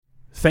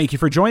Thank you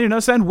for joining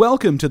us and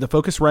welcome to the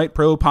Focusrite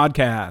Pro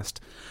podcast.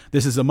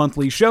 This is a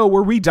monthly show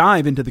where we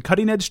dive into the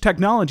cutting-edge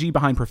technology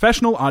behind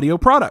professional audio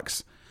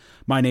products.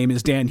 My name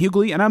is Dan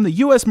Hughley and I'm the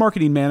U.S.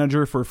 Marketing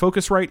Manager for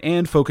Focusrite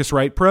and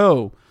Focusrite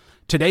Pro.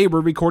 Today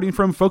we're recording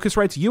from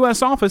Focusrite's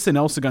U.S. office in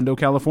El Segundo,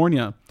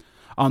 California.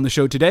 On the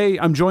show today,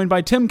 I'm joined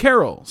by Tim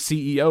Carroll,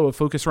 CEO of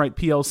Focusrite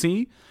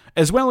PLC,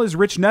 as well as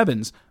Rich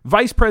Nevins,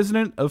 Vice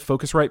President of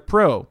Focusrite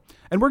Pro.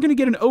 And we're going to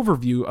get an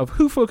overview of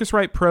who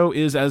Focusrite Pro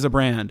is as a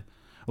brand.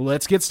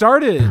 Let's get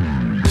started.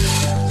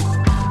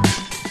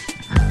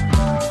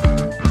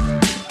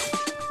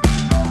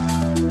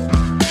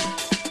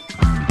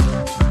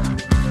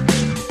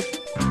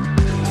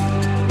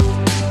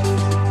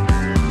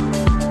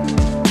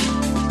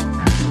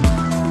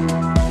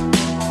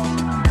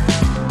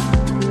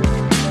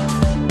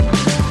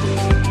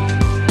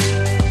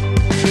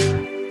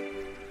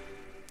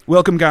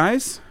 Welcome,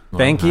 guys.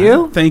 Thank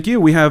you. Thank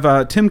you. We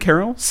have Tim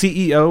Carroll,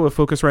 CEO of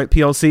Focusrite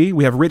PLC.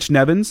 We have Rich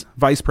Nevins,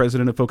 Vice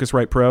President of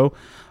Focusrite Pro.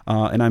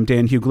 And I'm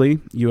Dan Hughley,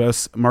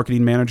 U.S.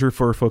 Marketing Manager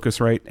for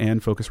Focusrite and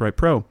Focusrite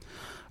Pro.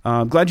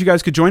 Glad you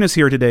guys could join us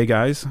here today,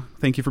 guys.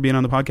 Thank you for being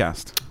on the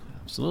podcast.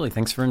 Absolutely.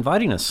 Thanks for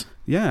inviting us.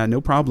 Yeah,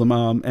 no problem.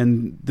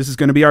 And this is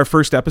going to be our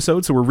first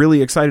episode, so we're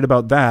really excited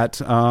about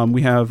that.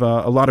 We have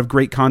a lot of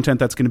great content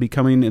that's going to be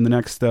coming in the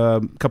next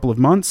couple of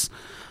months.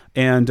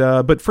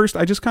 But first,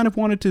 I just kind of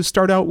wanted to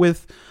start out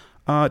with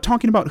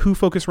talking about who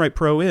Focusrite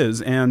Pro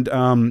is. And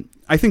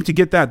I think to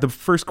get that, the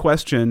first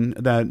question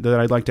that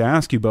I'd like to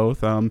ask you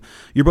both,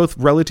 you're both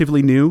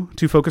relatively new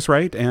to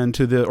Focusrite and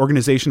to the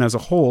organization as a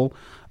whole.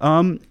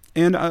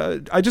 And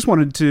I just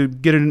wanted to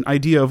get an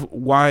idea of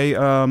why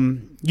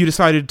you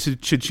decided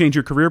to change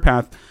your career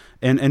path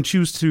and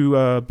choose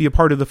to be a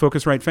part of the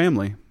Focusrite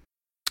family.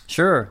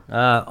 Sure.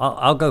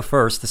 I'll go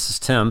first. This is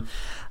Tim.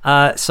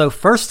 So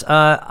first,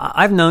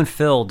 I've known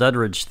Phil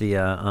Duddridge,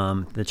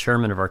 the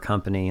chairman of our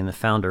company and the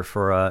founder,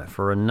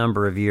 for a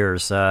number of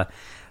years.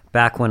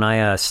 Back when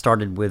I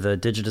started with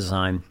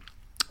DigiDesign,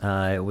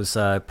 it was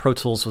Pro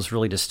Tools was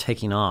really just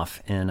taking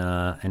off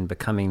and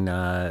becoming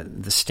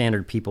the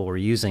standard people were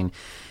using.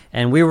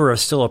 And we were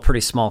still a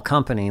pretty small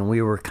company, and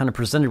we were kind of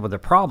presented with a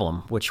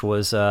problem, which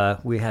was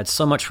we had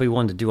so much we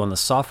wanted to do on the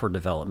software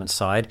development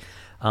side.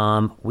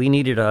 We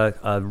needed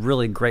a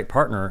really great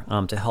partner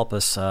to help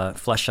us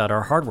flesh out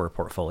our hardware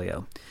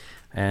portfolio.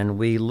 And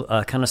we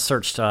kind of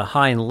searched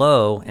high and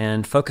low,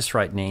 and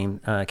Focusrite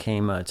name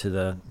came to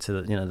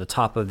the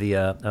top of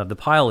the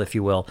pile, if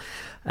you will.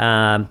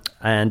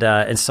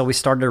 And so we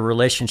started a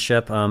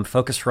relationship.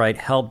 Focusrite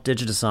helped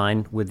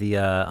DigiDesign with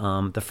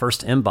the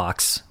first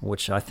inbox,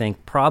 which I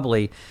think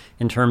probably,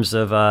 in terms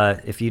of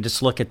if you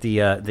just look at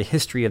the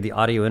history of the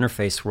audio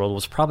interface world,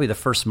 was probably the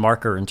first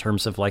marker in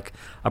terms of like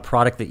a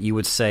product that you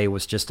would say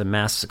was just a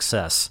mass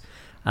success.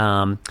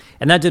 And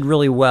that did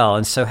really well.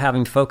 And so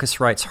having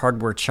Focusrite's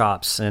hardware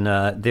chops and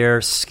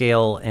their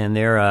scale and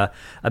their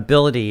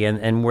ability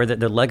and where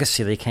the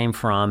legacy they came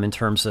from in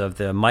terms of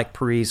the mic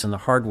pre's and the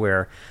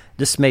hardware,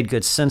 this made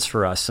good sense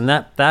for us. And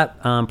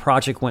that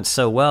project went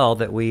so well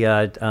that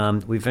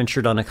we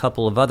ventured on a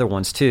couple of other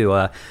ones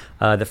too.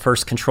 The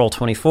first Control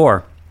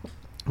 24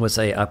 was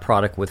a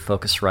product with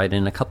Focusrite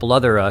and a couple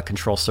other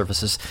control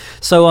surfaces.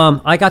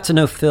 So I got to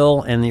know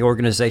Phil and the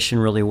organization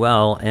really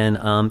well, and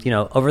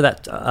over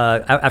that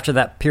after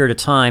that period of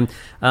time,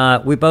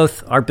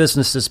 our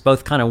businesses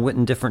both kind of went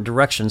in different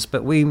directions,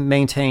 but we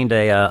maintained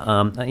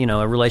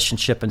a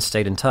relationship and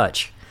stayed in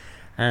touch.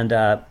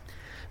 And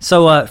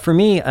so for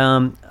me,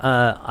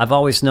 I've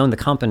always known the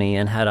company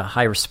and had a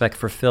high respect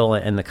for Phil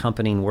and the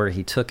company and where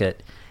he took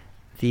it.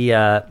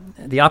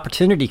 The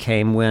opportunity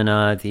came when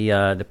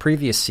the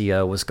previous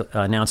CEO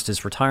announced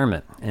his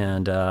retirement,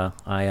 and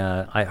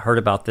I heard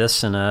about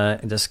this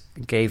and just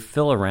gave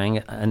Phil a ring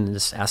and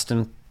just asked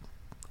him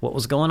what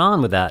was going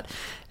on with that,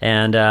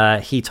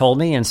 and he told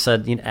me and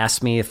said,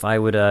 asked me if I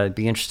would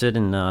be interested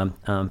in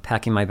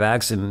packing my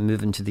bags and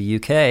moving to the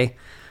UK,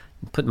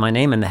 putting my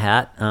name in the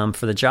hat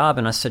for the job,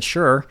 and I said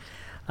sure.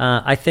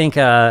 I think.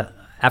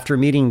 After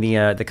meeting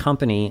the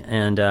company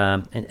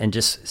and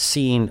just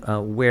seeing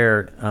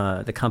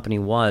where the company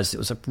was, it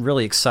was a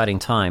really exciting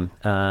time.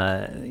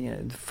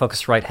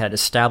 Focusrite had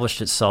established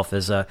itself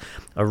as a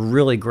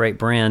really great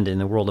brand in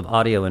the world of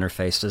audio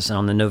interfaces. And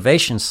on the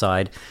Novation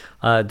side,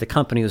 the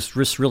company was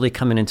just really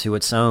coming into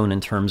its own in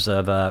terms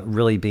of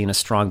really being a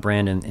strong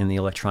brand in the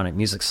electronic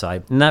music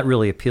side. And that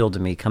really appealed to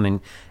me,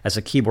 coming as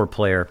a keyboard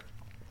player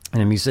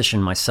and a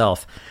musician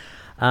myself.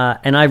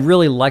 And I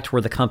really liked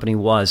where the company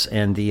was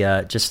and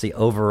the just the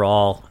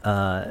overall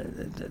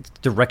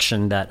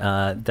direction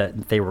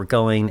that they were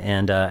going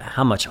and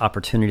how much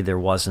opportunity there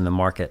was in the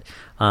market.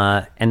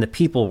 And the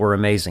people were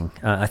amazing.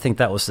 I think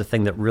that was the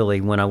thing that really,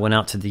 when I went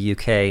out to the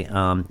UK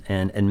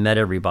and met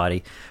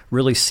everybody,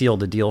 really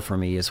sealed the deal for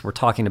me. Is we're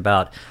talking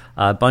about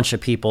a bunch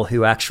of people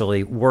who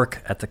actually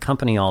work at the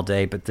company all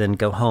day, but then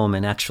go home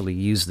and actually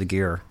use the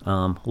gear.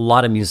 A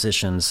lot of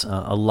musicians,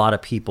 a lot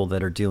of people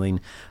that are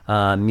doing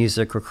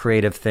music or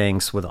creative of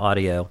things with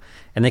audio,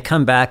 and they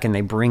come back and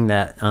they bring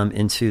that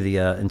into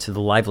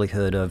the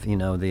livelihood of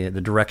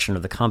the direction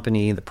of the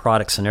company, the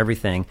products, and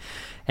everything.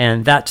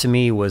 And that to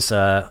me was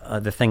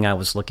the thing I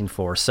was looking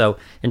for. So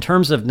in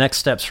terms of next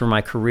steps for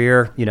my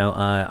career,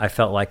 I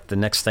felt like the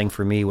next thing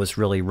for me was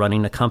really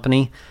running a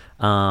company.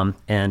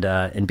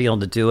 And be able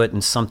to do it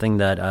in something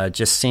that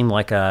just seemed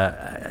like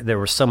there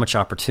was so much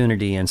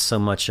opportunity and so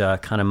much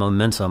kind of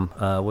momentum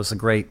was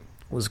great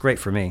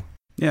for me.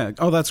 Yeah.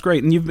 Oh, that's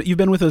great. And you've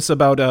been with us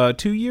about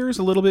 2 years,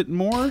 a little bit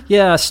more?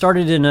 Yeah, I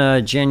started in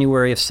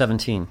January of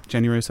 2017.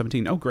 January of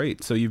 2017. Oh,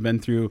 great. So you've been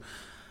through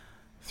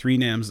 2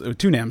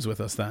 NAMs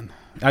with us then.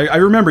 I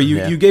remember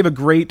you gave a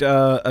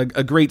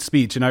great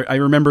speech, and I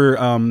remember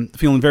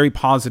feeling very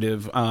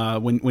positive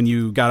when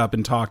you got up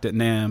and talked at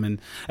NAM,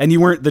 and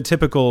you weren't the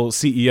typical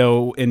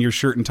CEO in your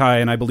shirt and tie,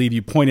 and I believe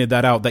you pointed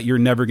that out, that you're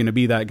never going to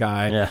be that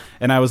guy. Yeah.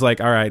 And I was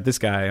like, all right, this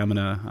guy, I'm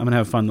gonna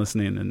have fun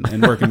listening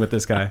and working with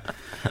this guy.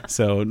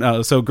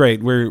 So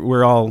great.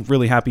 We're all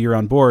really happy you're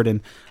on board,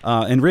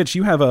 and Rich,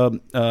 you have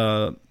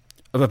a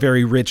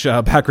very rich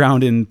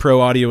background in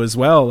pro audio as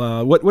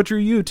well. What drew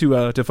you to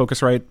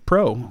Focusrite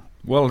Pro?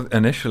 Well,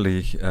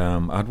 initially,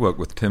 I'd worked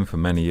with Tim for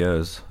many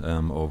years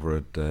over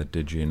at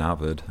Digi and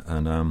Avid,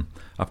 and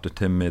after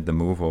Tim made the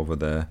move over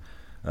there,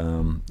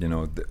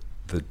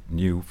 the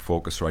new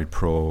Focusrite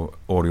Pro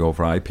audio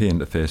over IP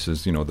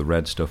interfaces, the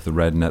red stuff, the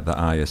RedNet,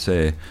 the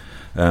ISA,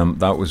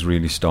 that was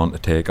really starting to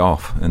take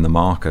off in the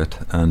market,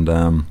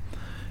 and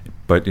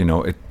but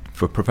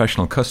for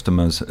professional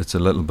customers, it's a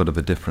little bit of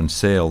a different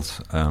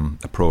sales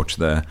approach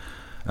there.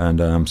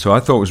 And so I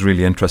thought it was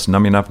really interesting. I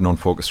mean, I've known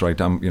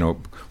Focusrite. I'm,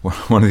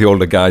 one of the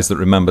older guys that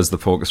remembers the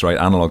Focusrite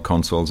analog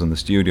consoles in the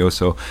studio,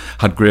 so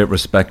had great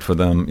respect for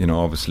them.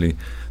 Obviously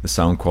the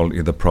sound quality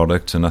of the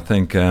product, and I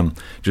think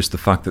just the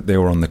fact that they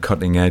were on the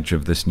cutting edge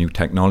of this new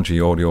technology,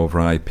 audio over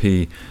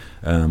IP,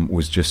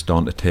 was just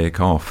starting to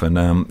take off.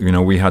 And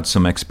we had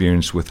some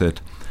experience with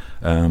it.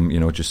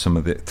 Just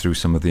through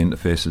some of the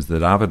interfaces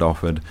that Avid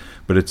offered,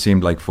 but it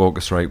seemed like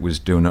Focusrite was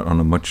doing it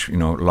on a much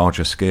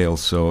larger scale,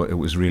 so it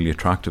was really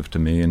attractive to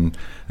me. And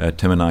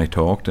Tim and I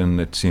talked, and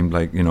it seemed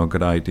like a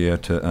good idea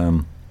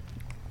to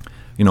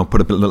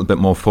put a little bit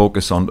more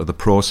focus onto the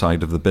pro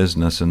side of the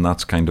business, and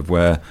that's kind of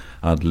where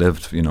I'd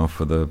lived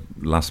for the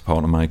last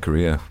part of my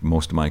career,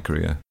 most of my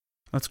career.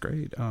 That's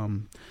great.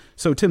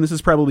 So Tim, this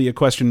is probably a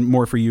question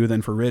more for you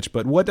than for Rich,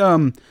 but what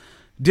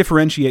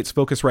differentiates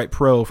Focusrite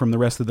Pro from the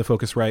rest of the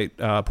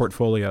Focusrite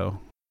portfolio?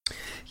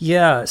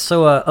 Yeah,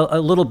 so a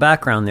little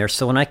background there.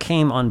 So when I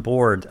came on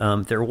board,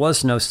 there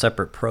was no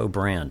separate Pro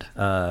brand.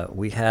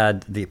 We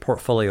had the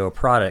portfolio of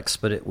products,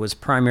 but it was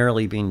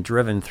primarily being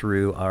driven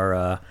through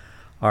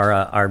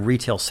our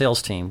retail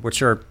sales team,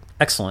 which are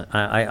excellent.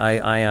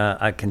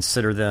 I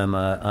consider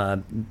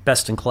them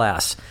best in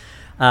class.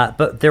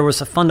 But there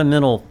was a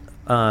fundamental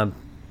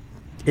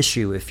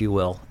issue, if you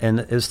will, and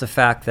it was the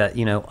fact that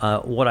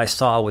what I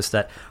saw was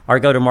that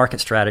our go-to-market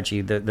strategy,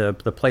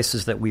 the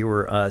places that we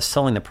were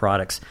selling the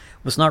products,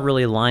 was not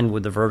really aligned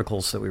with the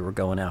verticals that we were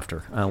going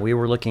after. We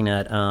were looking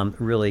at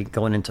really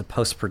going into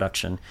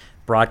post-production,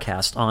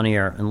 broadcast,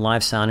 on-air, and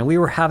live sound, and we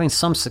were having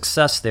some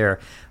success there,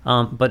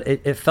 but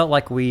it felt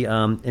like we,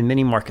 in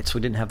many markets,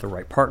 we didn't have the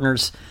right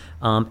partners,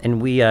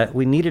 and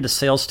we needed a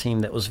sales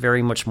team that was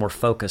very much more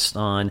focused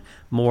on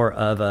more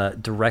of a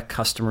direct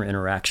customer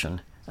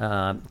interaction.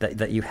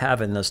 That you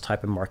have in those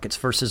type of markets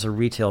versus a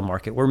retail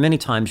market where many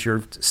times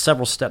you're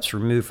several steps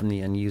removed from the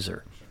end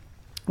user,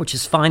 which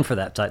is fine for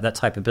that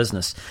type of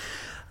business.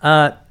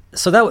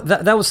 So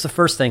that was the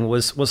first thing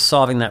was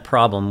solving that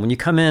problem. When you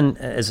come in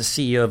as a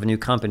CEO of a new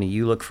company,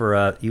 you look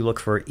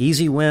for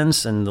easy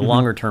wins and the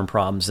longer term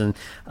problems. And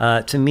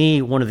to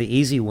me, one of the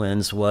easy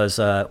wins was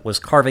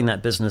carving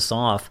that business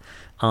off.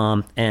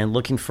 And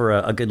looking for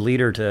a good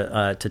leader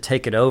to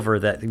take it over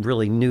that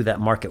really knew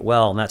that market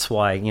well, and that's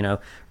why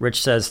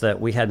Rich says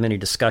that we had many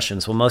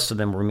discussions. Well, most of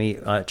them were me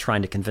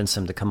trying to convince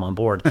him to come on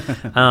board,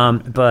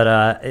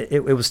 but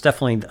it was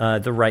definitely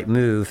the right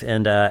move,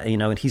 and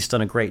and he's done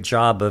a great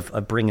job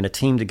of bringing a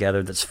team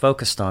together that's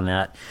focused on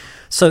that.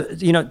 So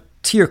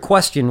to your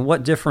question,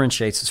 what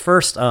differentiates us?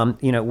 First,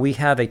 we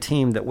have a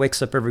team that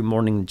wakes up every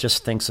morning and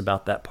just thinks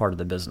about that part of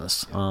the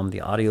business,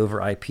 the audio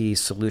over IP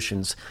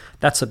solutions.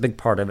 That's a big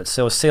part of it.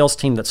 So a sales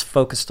team that's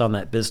focused on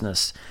that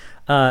business.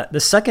 The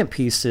second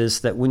piece is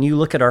that when you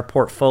look at our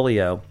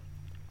portfolio,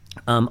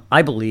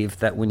 I believe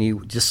that when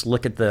you just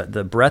look at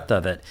the breadth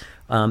of it,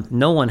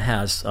 no one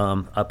has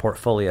a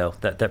portfolio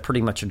that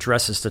pretty much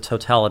addresses the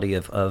totality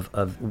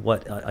of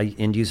what an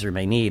end user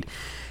may need.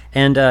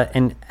 And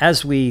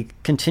as we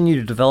continue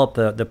to develop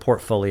the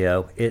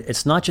portfolio,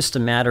 it's not just a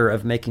matter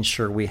of making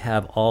sure we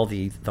have all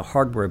the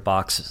hardware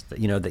boxes that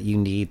you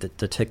need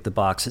to tick the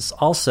box. It's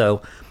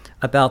also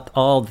about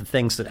all the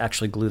things that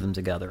actually glue them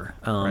together.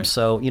 Right.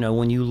 So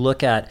when you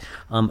look at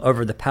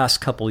over the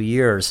past couple of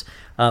years,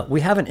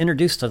 we haven't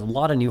introduced a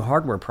lot of new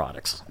hardware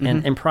products,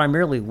 and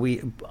primarily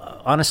we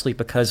honestly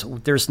because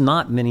there's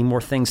not many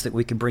more things that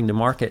we could bring to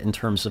market in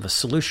terms of a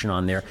solution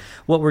on there.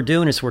 What we're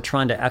doing is we're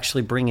trying to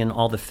actually bring in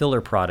all the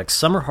filler products.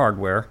 Some are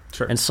hardware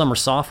and some are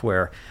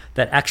software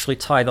that actually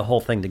tie the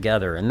whole thing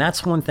together. And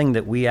that's one thing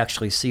that we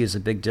actually see as a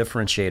big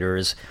differentiator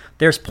is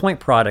there's point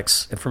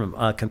products from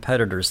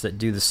competitors that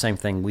do the same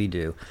thing we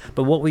do.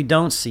 But what we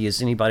don't see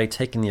is anybody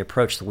taking the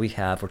approach that we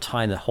have or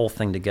tying the whole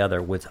thing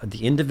together with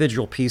the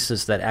individual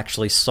pieces that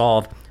actually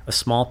solve a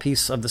small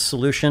piece of the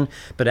solution,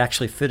 but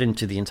actually fit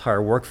into the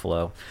entire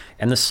workflow.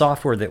 And the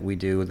software that we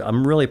do,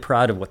 I'm really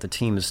proud of what the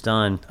team has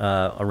done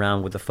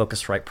around with the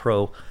Focusrite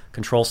Pro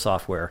control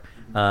software.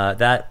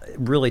 That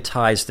really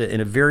ties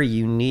in a very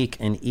unique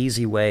and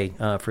easy way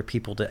for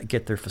people to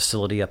get their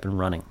facility up and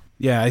running.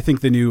 Yeah, I think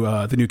the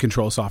new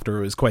control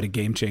software is quite a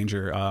game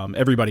changer.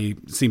 Everybody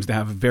seems to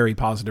have a very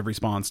positive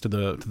response to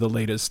the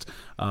latest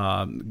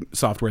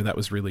software that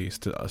was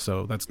released.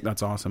 So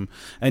that's awesome.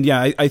 And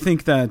yeah, I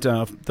think that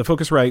the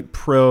Focusrite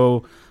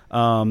Pro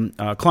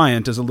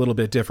client is a little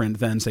bit different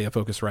than, say, a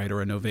Focusrite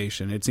or a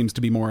Novation. It seems to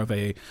be more of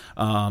a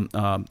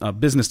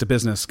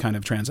business-to-business kind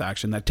of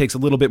transaction that takes a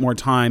little bit more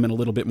time and a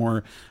little bit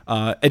more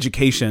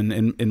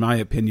education, in my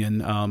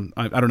opinion.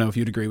 I don't know if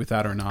you'd agree with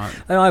that or not.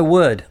 I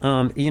would.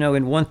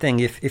 And one thing,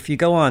 if you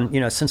go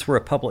on, since we're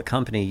a public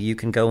company, you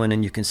can go in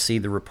and you can see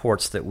the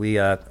reports that we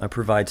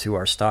provide to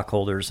our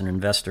stockholders and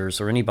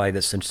investors or anybody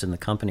that's interested in the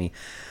company.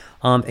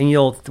 And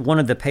one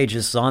of the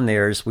pages on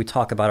there is we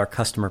talk about our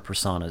customer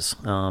personas,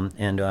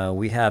 and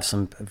we have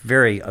a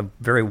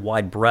very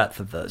wide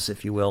breadth of those,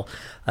 if you will.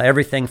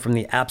 Everything from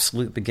the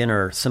absolute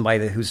beginner,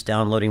 somebody who's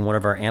downloading one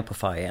of our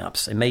Amplify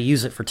apps and may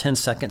use it for 10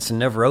 seconds and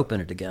never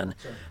open it again.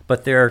 Sure.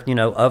 But they're,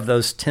 of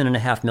those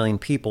 10.5 million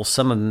people,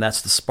 some of them,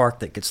 that's the spark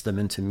that gets them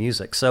into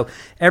music. So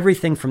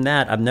everything from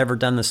that, I've never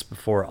done this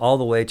before, all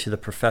the way to the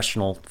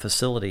professional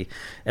facility.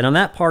 And on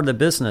that part of the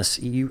business,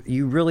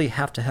 you really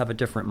have to have a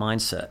different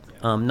mindset.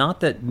 Not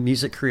that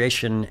music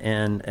creation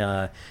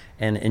and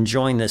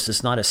enjoying this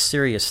is not a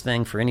serious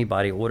thing for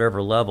anybody at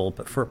whatever level,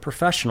 but for a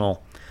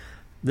professional,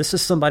 this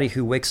is somebody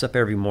who wakes up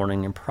every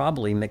morning and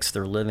probably makes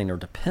their living or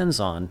depends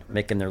on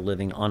making their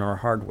living on our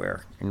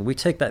hardware. And we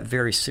take that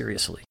very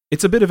seriously.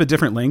 It's a bit of a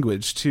different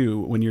language, too,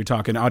 when you're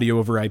talking audio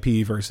over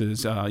IP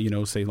versus,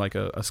 say, like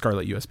a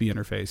Scarlett USB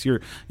interface.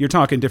 You're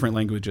talking different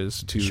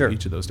languages to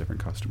each of those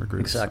different customer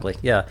groups. Exactly,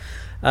 yeah.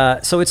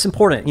 So it's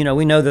important.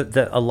 We know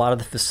that a lot of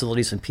the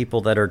facilities and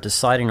people that are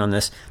deciding on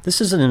this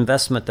is an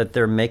investment that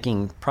they're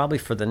making probably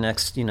for the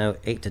next,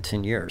 8 to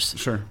 10 years.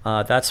 Sure.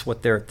 That's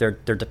what they're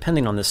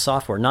depending on this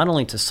software, not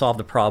only to solve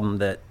the problem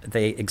that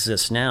they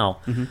exist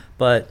now,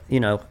 but,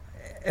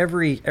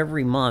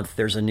 every month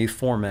there's a new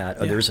format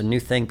or there's a new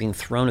thing being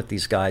thrown at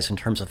these guys in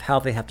terms of how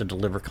they have to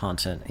deliver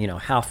content,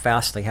 how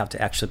fast they have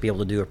to actually be able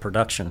to do a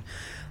production.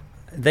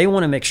 They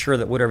want to make sure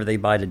that whatever they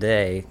buy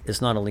today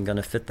is not only going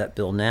to fit that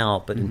bill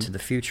now, but into the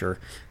future.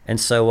 And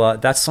so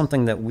that's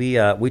something that we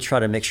try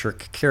to make sure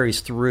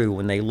carries through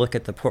when they look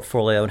at the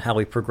portfolio and how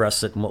we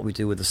progress it and what we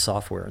do with the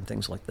software and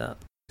things like that.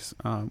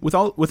 With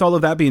all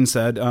of that being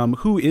said,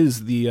 who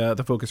is the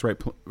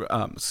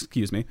Focusrite?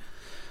 Excuse me.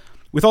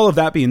 With all of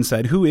that being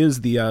said, who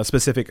is the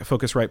specific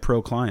Focusrite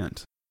Pro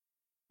client?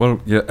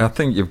 Well, yeah, I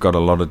think you've got a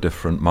lot of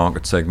different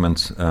market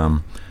segments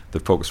that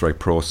Focusrite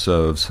Pro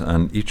serves,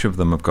 and each of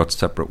them have got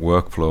separate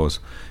workflows.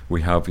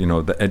 We have,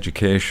 the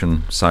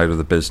education side of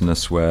the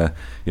business where,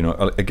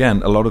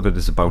 again, a lot of it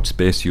is about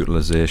space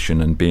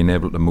utilization and being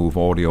able to move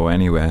audio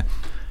anywhere.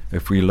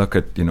 If we look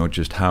at,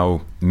 just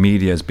how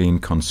media is being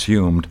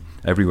consumed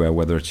everywhere,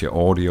 whether it's your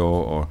audio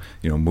or,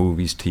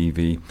 movies,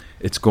 TV,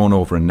 it's going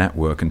over a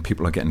network and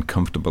people are getting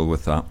comfortable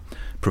with that.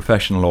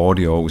 Professional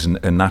audio was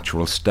a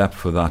natural step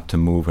for that to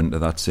move into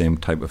that same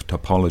type of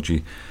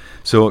topology.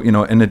 So,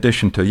 in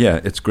addition to,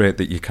 it's great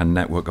that you can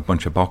network a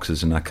bunch of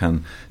boxes and I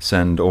can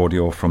send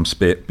audio from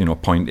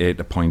point A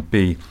to point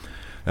B.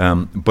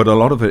 But a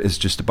lot of it is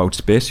just about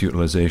space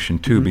utilization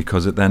too,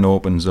 because it then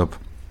opens up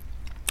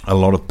a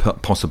lot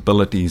of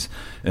possibilities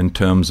in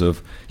terms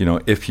of,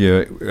 if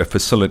you're a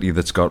facility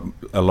that's got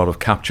a lot of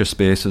capture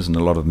spaces and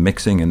a lot of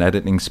mixing and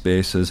editing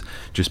spaces,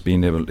 just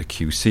being able to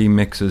QC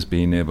mixes,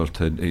 being able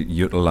to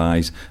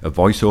utilize a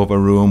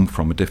voiceover room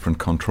from a different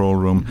control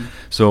room.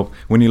 So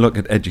when you look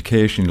at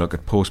education, you look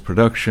at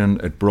post-production,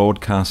 at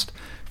broadcast,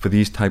 for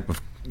these type of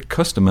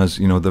customers,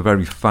 the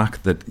very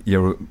fact that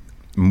you're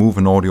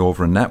moving audio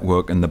over a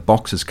network and the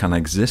boxes can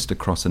exist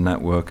across a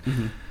network,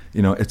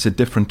 it's a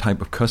different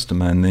type of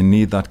customer, and they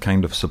need that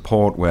kind of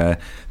support where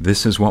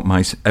this is what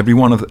every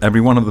one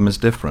of them is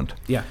different.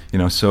 Yeah.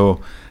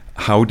 So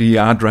how do you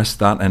address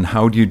that, and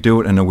how do you do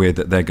it in a way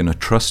that they're going to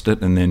trust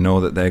it and they know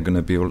that they're going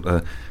to be able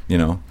to,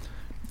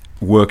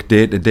 work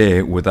day to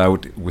day with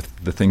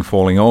the thing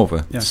falling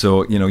over. Yeah.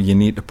 So, you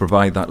need to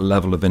provide that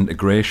level of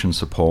integration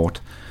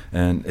support.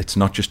 And it's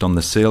not just on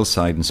the sales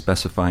side and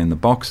specifying the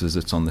boxes,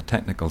 it's on the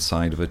technical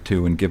side of it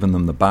too, and giving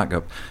them the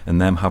backup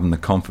and them having the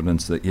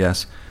confidence that,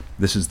 yes,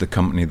 this is the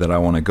company that I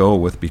want to go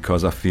with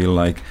because I feel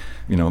like,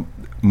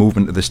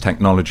 moving to this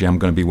technology, I'm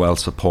going to be well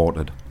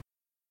supported.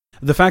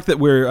 the fact that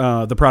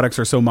we're the products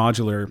are so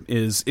modular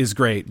is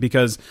great,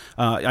 because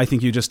I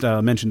think you just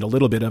mentioned a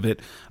little bit of it.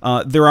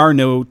 There are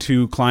no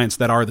two clients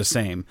that are the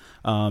same.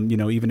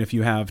 Even if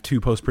you have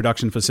two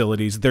post-production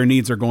facilities, their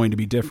needs are going to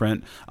be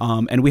different,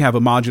 and we have a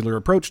modular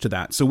approach to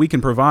that. So we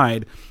can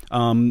provide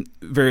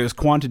various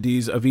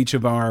quantities of each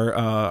of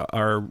our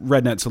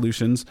RedNet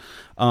solutions,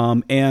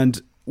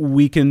 and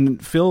we can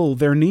fill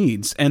their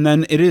needs. And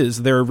then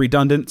they're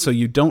redundant, so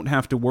you don't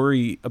have to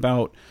worry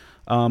about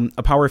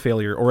a power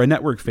failure or a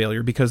network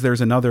failure, because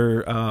there's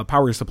another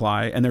power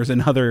supply and there's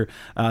another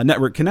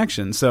network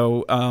connection.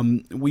 So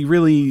we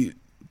really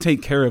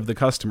take care of the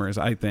customers,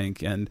 I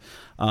think, and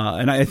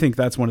I think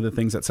that's one of the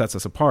things that sets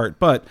us apart.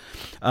 But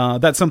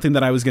that's something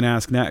that I was going to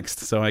ask next,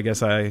 so I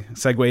guess I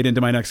segued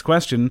into my next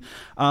question.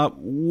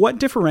 What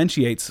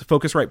differentiates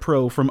Focusrite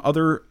Pro from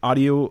other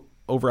audio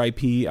over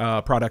IP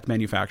product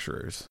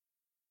manufacturers?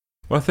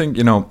 Well, I think,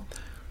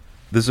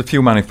 there's a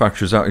few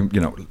manufacturers out,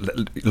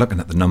 looking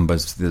at the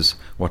numbers, there's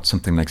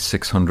something like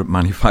 600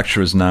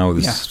 manufacturers now.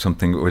 There's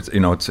something,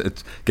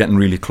 it's getting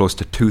really close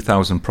to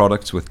 2,000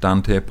 products with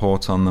Dante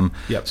ports on them.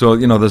 Yep. So,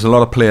 there's a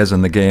lot of players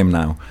in the game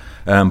now.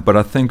 But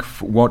I think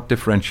what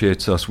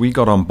differentiates us, we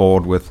got on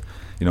board with,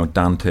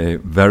 Dante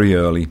very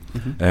early.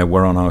 Mm-hmm.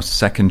 We're on our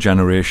second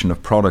generation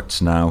of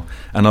products now.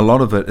 And a lot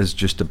of it is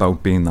just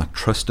about being that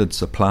trusted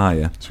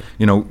supplier.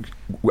 Sure.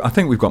 I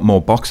think we've got more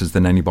boxes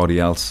than anybody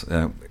else.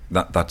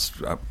 That's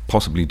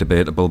possibly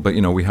debatable, but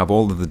we have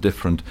all of the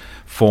different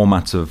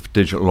formats of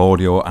digital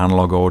audio,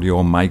 analog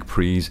audio, mic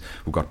pre's.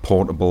 We've got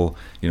portable,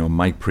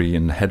 mic pre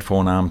and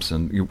headphone amps,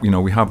 and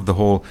we have the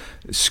whole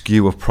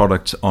SKU of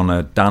products on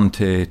a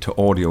Dante to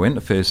audio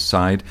interface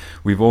side.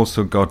 We've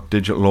also got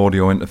digital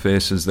audio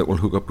interfaces that will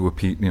hook up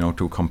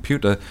to a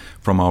computer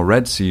from our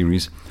Red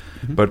series.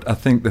 Mm-hmm. But I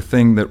think the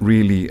thing that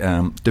really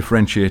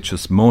differentiates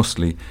us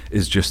mostly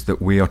is just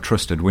that we are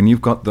trusted. When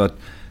you've got that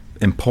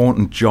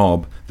important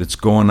job that's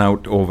going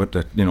out over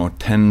to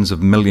tens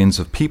of millions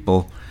of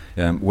people,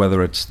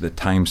 whether it's the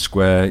Times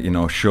Square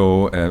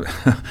show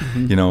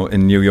Mm-hmm.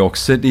 in New York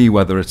City,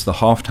 whether it's the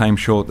halftime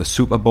show at the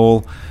Super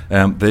Bowl,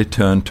 they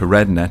turn to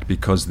RedNet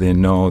because they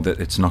know that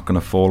it's not going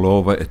to fall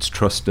over, it's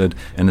trusted,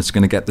 and it's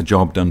going to get the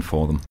job done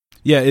for them.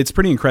 Yeah, it's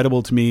pretty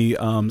incredible to me,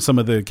 some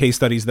of the case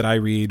studies that I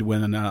read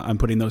when I'm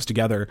putting those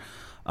together.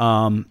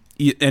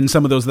 And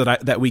some of those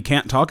that we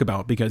can't talk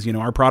about because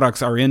our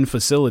products are in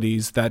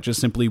facilities that just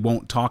simply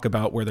won't talk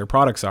about where their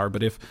products are.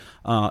 But if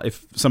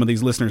some of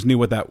these listeners knew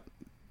what that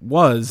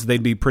was,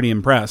 they'd be pretty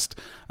impressed.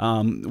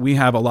 We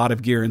have a lot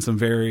of gear in some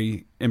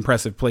very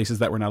impressive places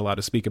that we're not allowed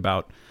to speak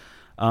about.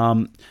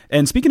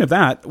 And speaking of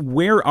that,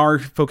 where are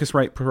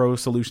Focusrite Pro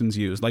solutions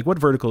used? Like, what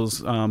verticals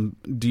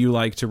do you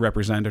like to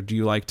represent, or do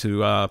you like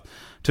to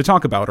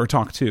talk about or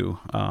talk to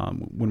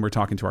when we're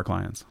talking to our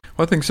clients?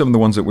 Well, I think some of the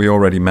ones that we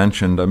already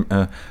mentioned.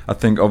 I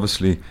think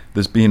obviously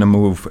there's been a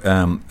move,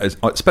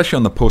 especially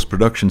on the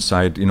post-production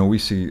side. We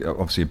see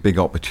obviously a big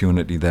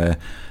opportunity there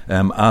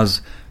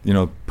as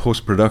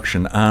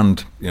post-production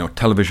and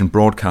television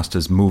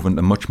broadcasters move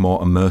into much more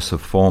immersive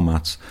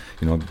formats.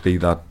 Be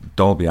that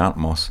Dolby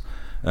Atmos.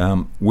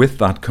 With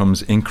that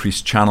comes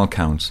increased channel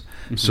counts.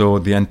 Mm-hmm. So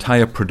the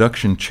entire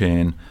production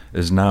chain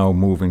is now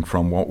moving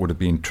from what would have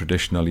been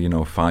traditionally,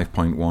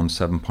 5.1,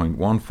 7.1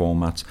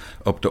 formats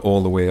up to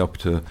all the way up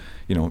to,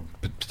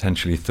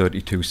 potentially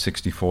 32,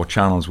 64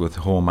 channels with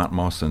home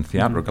Atmos and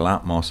theatrical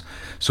Atmos.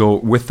 So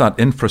with that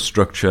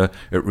infrastructure,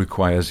 it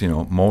requires,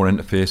 more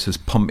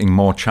interfaces, pumping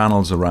more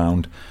channels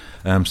around.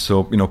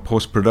 So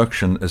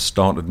post-production has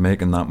started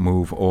making that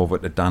move over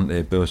to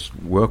Dante Burst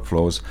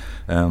workflows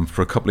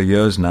for a couple of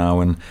years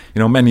now, and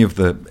many of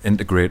the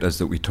integrators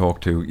that we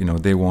talk to,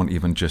 they won't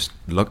even just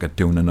look at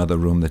doing another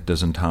room that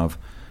doesn't have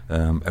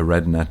a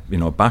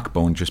RedNet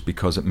backbone, just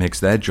because it makes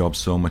their job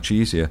so much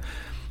easier.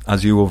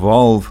 As you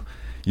evolve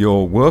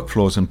your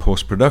workflows in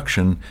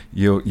post-production,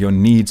 your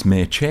needs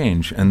may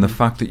change, and the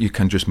fact that you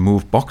can just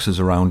move boxes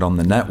around on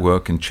the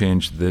network and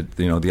change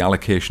the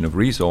allocation of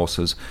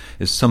resources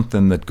is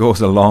something that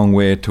goes a long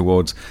way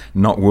towards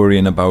not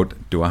worrying about,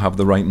 do I have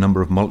the right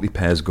number of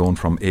multi-pairs going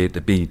from A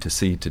to B to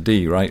C to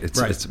D, right?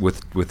 It's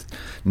with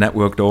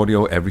networked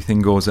audio,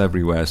 everything goes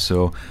everywhere.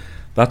 So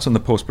that's on the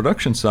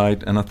post-production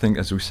side, and I think,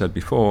 as we said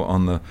before,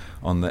 on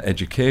the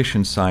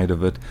education side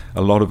of it,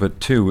 a lot of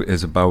it too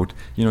is about,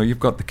 you've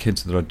got the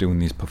kids that are doing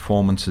these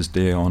performances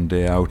day on,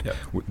 day out. Yep.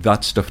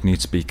 That stuff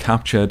needs to be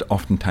captured.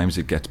 Oftentimes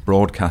it gets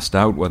broadcast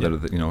out, whether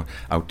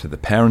out to the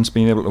parents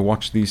being able to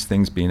watch these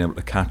things, being able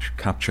to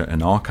capture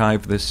and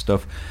archive this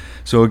stuff.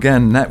 So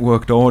again,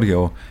 networked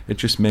audio, it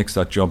just makes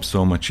that job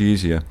so much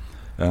easier.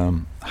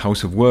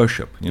 House of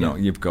worship,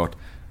 you've got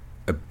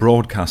a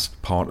broadcast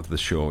part of the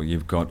show,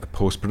 you've got a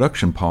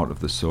post-production part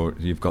of the show,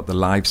 you've got the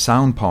live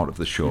sound part of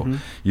the show. Mm-hmm.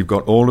 You've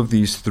got all of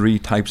these three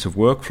types of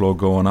workflow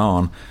going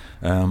on,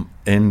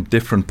 in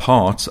different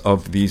parts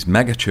of these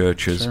mega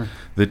churches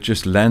that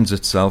just lends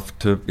itself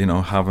to,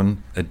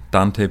 having a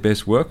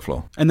Dante-based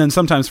workflow. And then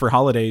sometimes for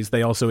holidays,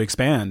 they also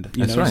expand.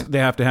 That's right. They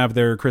have to have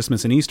their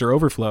Christmas and Easter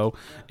overflow.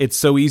 It's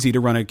so easy to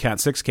run a Cat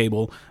 6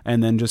 cable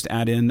and then just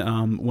add in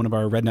one of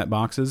our RedNet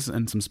boxes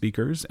and some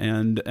speakers,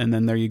 and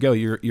then there you go.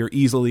 You're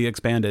easily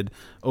expanded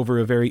over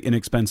a very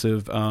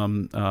inexpensive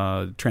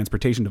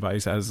transportation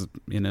device, as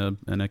in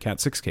a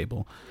Cat 6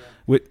 cable.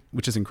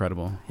 Which is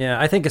incredible. Yeah,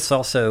 I think it's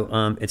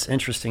also it's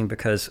interesting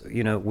because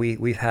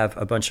we have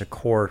a bunch of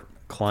core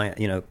client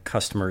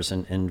customers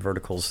and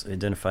verticals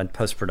identified: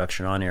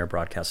 post-production, on-air,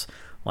 broadcast,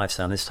 live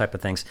sound, this type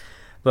of things.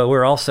 But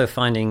we're also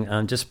finding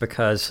just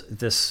because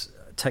this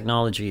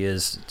technology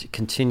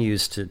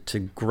continues to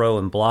grow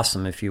and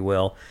blossom, if you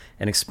will,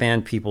 and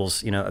expand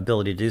people's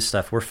ability to do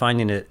stuff. We're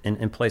finding it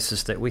in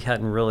places that we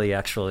hadn't really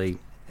actually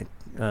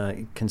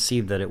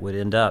conceived that it would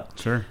end up.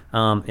 Sure.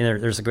 And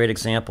there's a great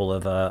example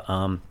of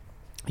a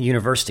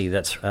university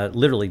that's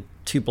literally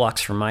 2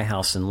 blocks from my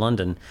house in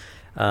London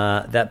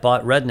that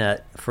bought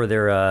RedNet for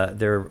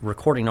their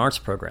recording arts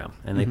program,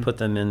 and they put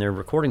them in their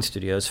recording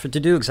studios to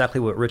do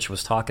exactly what Rich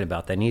was talking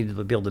about. They needed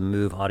to be able to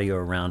move audio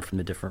around from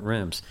the different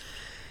rooms.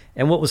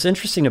 And what was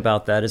interesting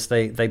about that is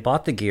they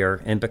bought the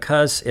gear, and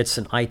because it's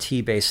an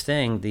IT-based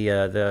thing,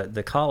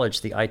 the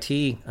college, the IT,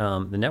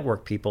 the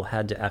network people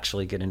had to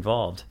actually get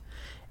involved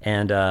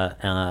and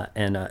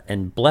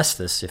bless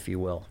this, if you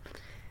will.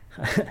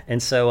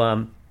 And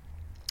so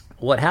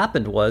what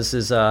happened was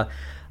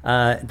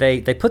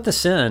they put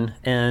this in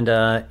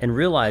and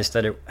realized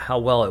that how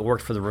well it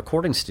worked for the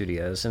recording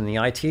studios, and the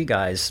IT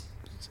guys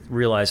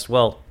realized,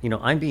 well,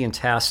 I'm being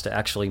tasked to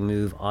actually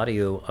move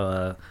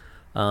audio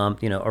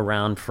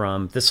around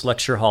from this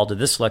lecture hall to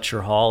this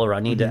lecture hall, or I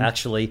need to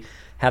actually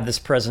have this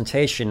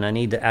presentation. I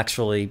need to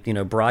actually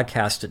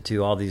broadcast it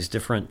to all these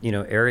different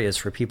areas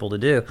for people to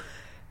do.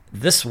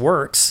 This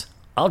works.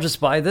 I'll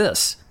just buy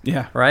this.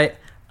 Yeah. Right.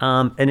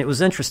 And it was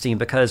interesting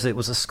because it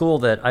was a school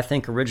that I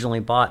think originally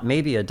bought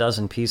maybe a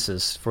dozen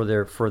pieces for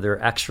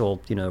their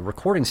actual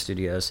recording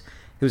studios,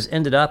 who's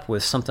ended up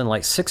with something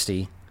like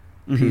 60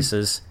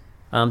 pieces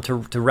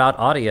to route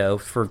audio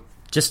for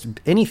just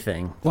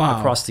anything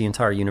across the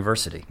entire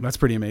university. That's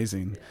pretty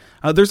amazing.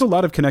 There's a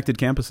lot of connected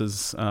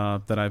campuses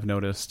that I've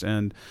noticed,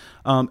 and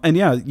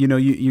yeah,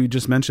 you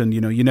just mentioned,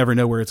 you never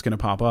know where it's going to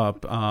pop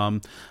up.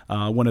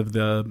 One of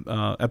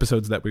the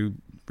episodes that we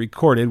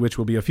recorded, which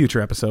will be a future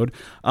episode,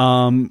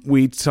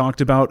 we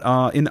talked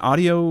about in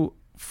audio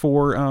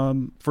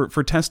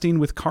for testing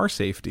with car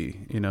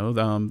safety.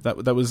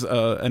 That was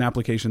an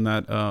application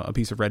that a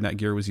piece of RedNet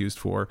gear was used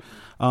for,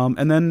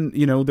 and then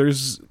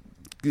there's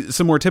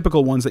some more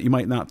typical ones that you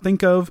might not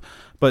think of,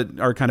 but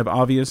are kind of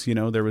obvious.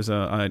 There was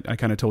I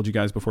kind of told you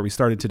guys before we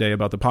started today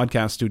about the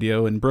podcast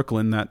studio in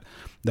Brooklyn that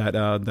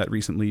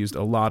recently used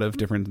a lot of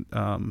different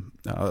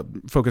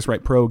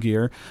Focusrite Pro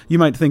gear. You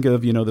might think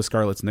of the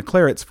Scarletts and the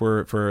Clarets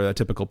for a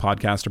typical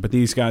podcaster, but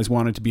these guys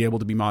wanted to be able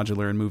to be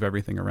modular and move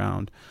everything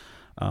around.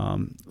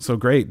 So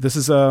great. This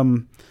is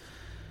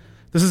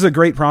a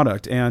great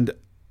product, and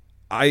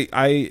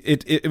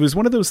it was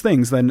one of those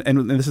things then,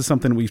 and this is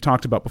something we've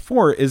talked about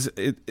before,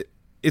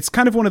 it's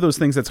kind of one of those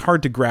things that's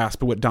hard to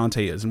grasp what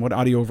Dante is and what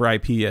audio over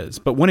IP is.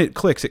 But when it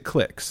clicks, it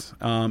clicks.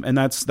 And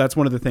that's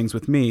one of the things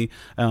with me.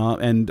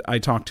 And I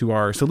talked to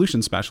our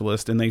solution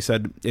specialist, and they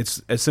said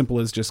it's as simple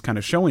as just kind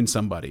of showing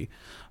somebody.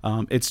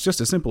 It's just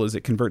as simple as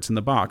it converts in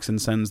the box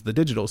and sends the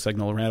digital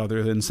signal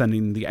rather than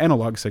sending the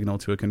analog signal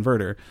to a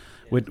converter,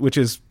 which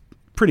is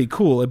pretty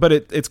cool, but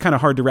it's kind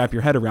of hard to wrap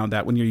your head around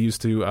that when you're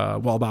used to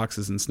wall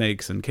boxes and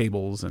snakes and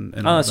cables and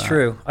all that's that.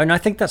 true. And I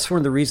think that's one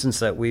of the reasons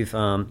that we've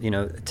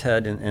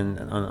Ted and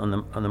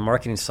on the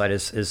marketing side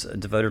is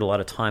devoted a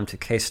lot of time to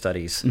case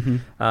studies,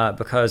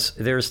 because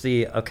there's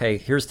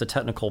here's the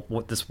technical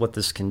what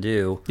this can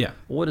do. Yeah.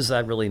 What does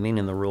that really mean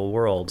in the real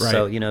world? Right.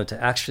 So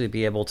to actually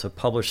be able to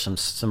publish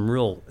some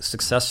real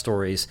success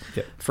stories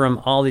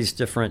from all these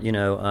different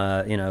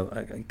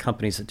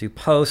companies that do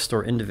post,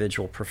 or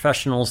individual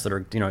professionals that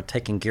are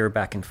taking gear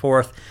back and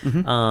forth,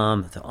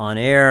 to on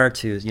air,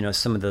 to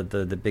some of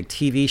the big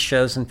TV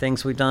shows and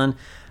things we've done,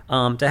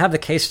 to have the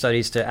case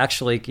studies to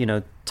actually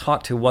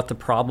talk to what the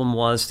problem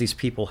was these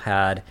people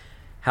had,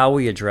 how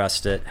we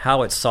addressed it,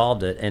 how it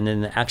solved it, and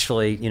then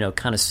actually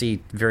kind of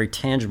see very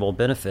tangible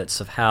benefits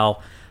of how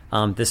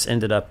this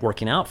ended up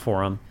working out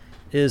for them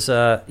is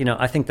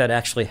I think that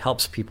actually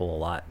helps people a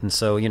lot. And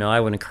so I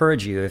would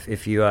encourage you,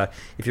 if you're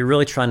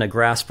really trying to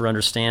grasp or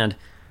understand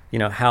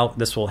how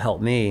this will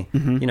help me,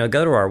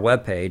 go to our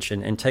webpage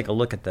and take a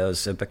look at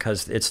those,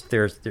 because it's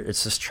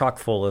just chock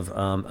full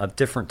of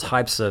different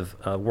types of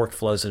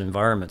workflows and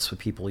environments with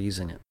people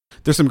using it.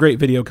 There's some great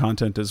video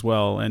content as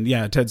well. And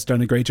yeah, Ted's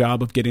done a great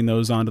job of getting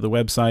those onto the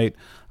website,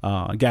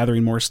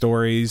 gathering more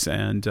stories,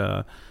 and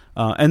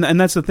And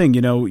that's the thing,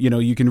 you know,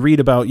 you can read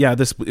about,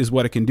 this is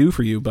what it can do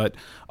for you, but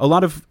a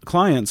lot of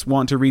clients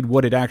want to read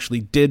what it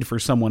actually did for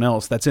someone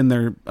else that's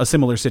in a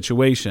similar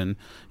situation.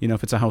 You know,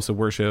 if it's a house of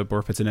worship or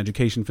if it's an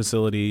education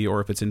facility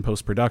or if it's in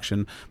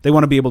post-production, they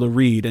want to be able to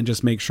read and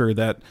just make sure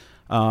that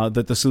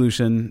that the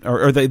solution,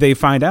 or they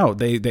find out,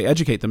 they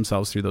educate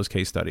themselves through those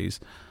case studies.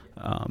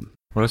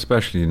 Well,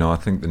 especially, I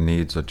think the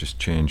needs are just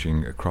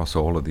changing across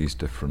all of these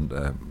different,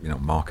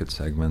 market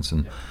segments.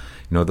 And,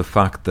 the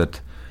fact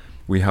that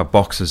we have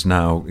boxes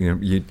now,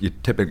 you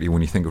typically,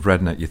 when you think of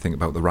RedNet, you think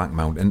about the rack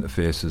mount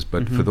interfaces.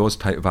 But for those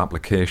type of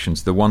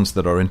applications, the ones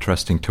that are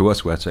interesting to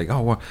us, where it's like,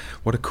 oh,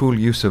 what a cool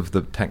use of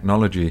the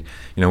technology.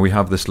 We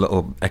have this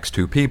little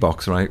X2P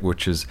box, right,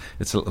 which is,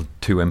 it's a little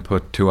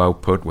 2-input,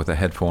 2-output with a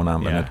headphone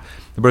amp in it.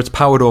 But it's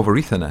powered over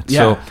Ethernet.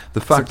 So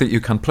the fact that you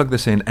can plug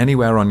this in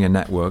anywhere on your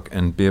network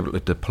and be able to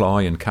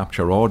deploy and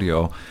capture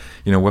audio,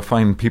 we're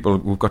finding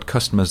we've got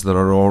customers that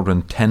are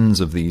ordering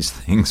tens of these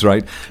things,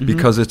 right?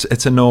 Because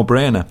it's a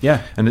no-brainer.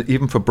 Yeah. And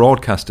even for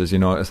broadcasters,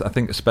 I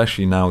think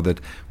especially now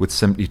that with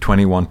SMPTE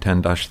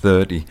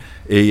 2110-30,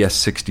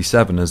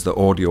 AES67 is the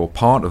audio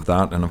part of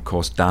that, and of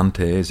course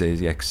Dante is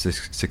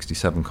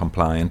AES67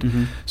 compliant.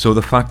 So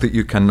the fact that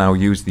you can now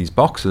use these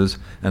boxes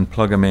and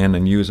plug them in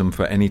and use them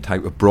for any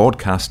type of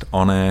broadcast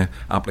on a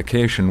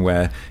application,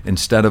 where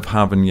instead of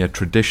having your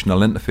traditional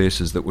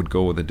interfaces that would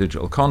go with a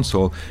digital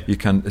console, you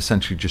can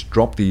essentially just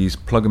drop these,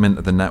 plug them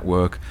into the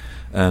network,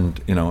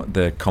 and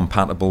they're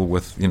compatible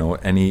with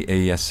any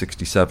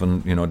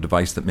AES67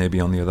 device that may be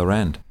on the other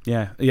end.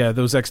 Yeah,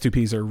 those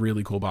X2Ps are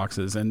really cool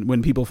boxes, and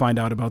when people find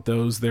out about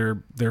those,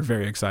 they're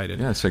very excited.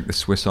 Yeah, it's like the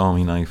Swiss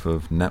Army knife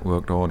of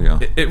networked audio.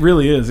 It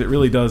really is. It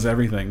really does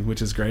everything,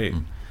 which is great.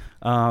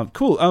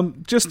 Cool.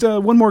 Just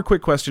one more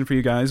quick question for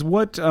you guys.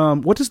 What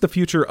is the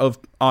future of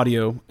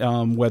audio,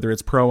 whether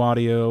it's pro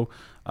audio,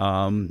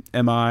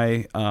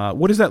 MI,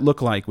 what does that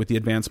look like with the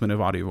advancement of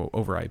audio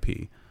over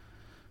IP?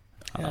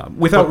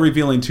 Without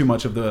revealing too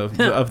much of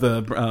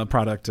the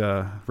product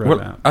roadmap.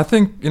 Well, I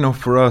think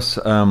for us,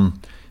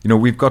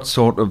 we've got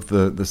sort of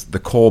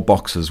the core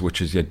boxes,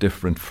 which is your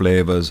different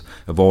flavors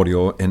of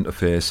audio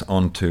interface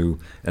onto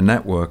a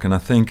network, and I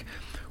think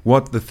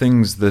what the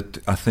things that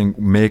I think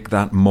make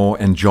that more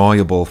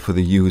enjoyable for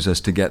the users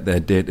to get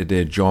their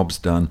day-to-day jobs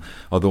done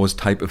are those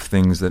type of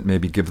things that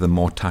maybe give them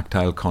more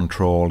tactile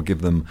control, give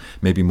them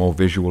maybe more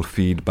visual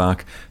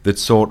feedback, that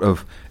sort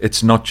of,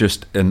 it's not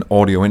just an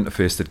audio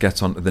interface that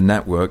gets onto the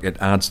network, it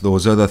adds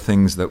those other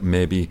things that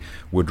maybe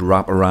would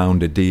wrap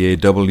around a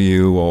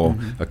DAW or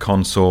a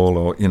console,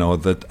 or,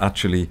 that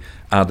actually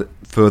add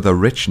further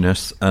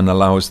richness and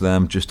allows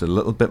them just a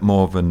little bit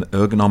more of an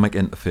ergonomic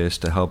interface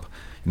to help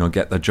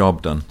get the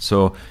job done.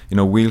 So,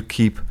 we'll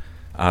keep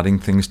adding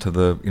things to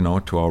the,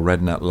 to our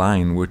RedNet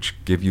line, which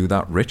give you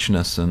that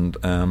richness and,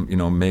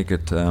 make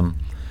it a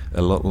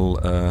little,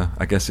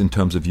 I guess, in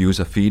terms of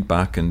user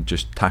feedback and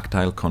just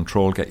tactile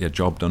control, get your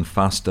job done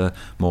faster,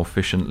 more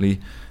efficiently,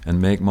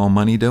 and make more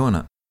money doing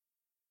it.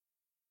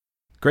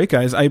 Great,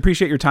 guys. I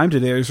appreciate your time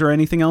today. Is there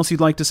anything else you'd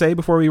like to say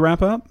before we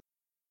wrap up?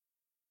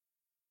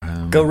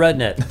 Go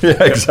RedNet.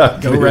 Yeah,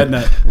 exactly. Go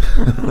RedNet.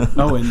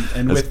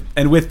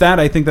 And with that,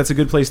 I think that's a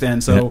good place to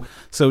end. So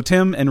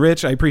Tim and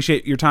Rich, I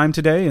appreciate your time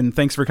today, and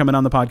thanks for coming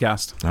on the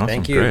podcast. Awesome.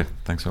 Thank you. Great.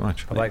 Thanks so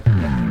much. Bye-bye.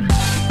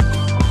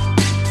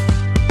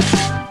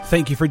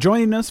 Thank you for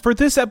joining us for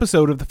this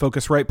episode of the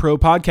Focusrite Pro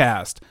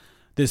podcast.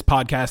 This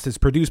podcast is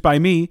produced by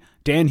me,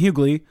 Dan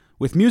Hughley,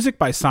 with music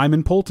by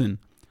Simon Polton.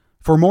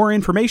 For more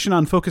information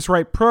on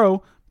Focusrite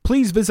Pro,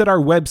 please visit our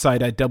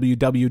website at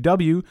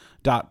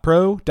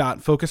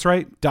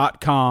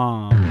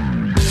www.pro.focusrite.com.